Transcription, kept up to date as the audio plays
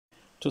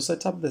To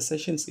set up the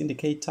sessions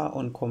indicator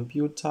on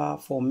computer,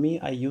 for me,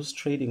 I use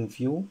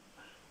TradingView,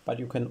 but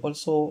you can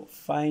also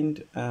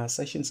find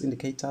sessions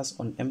indicators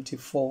on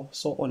MT4.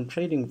 So on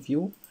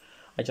TradingView,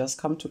 I just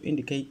come to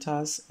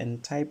indicators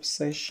and type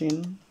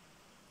session,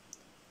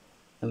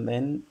 and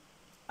then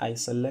I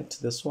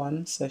select this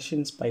one,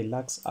 sessions by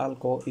Lux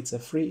Algo. It's a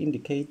free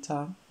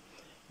indicator,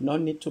 no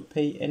need to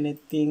pay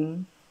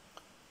anything.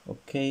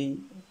 Okay,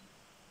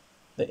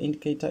 the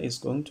indicator is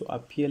going to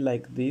appear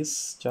like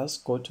this.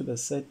 Just go to the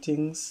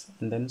settings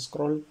and then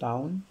scroll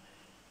down.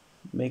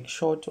 Make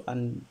sure to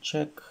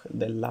uncheck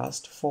the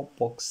last 4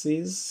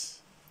 boxes,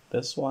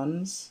 this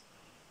ones,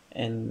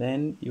 and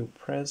then you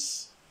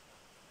press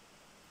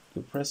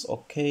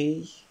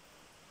OK.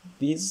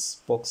 These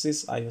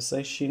boxes are your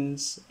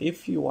sessions.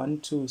 If you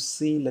want to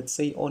see, let's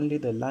say, only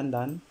the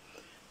London,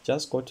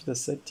 just go to the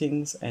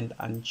settings and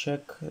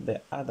uncheck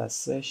the other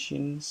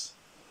sessions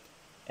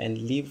and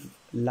leave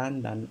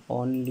London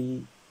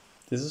only.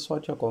 This is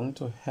what you're going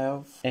to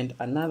have. And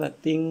another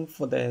thing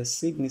for the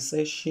Sydney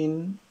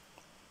session,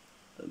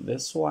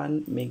 this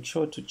one, make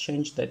sure to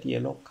change that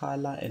yellow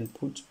color and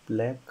put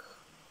black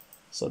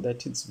so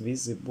that it's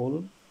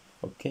visible.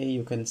 Okay,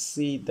 you can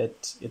see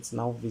that it's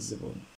now visible.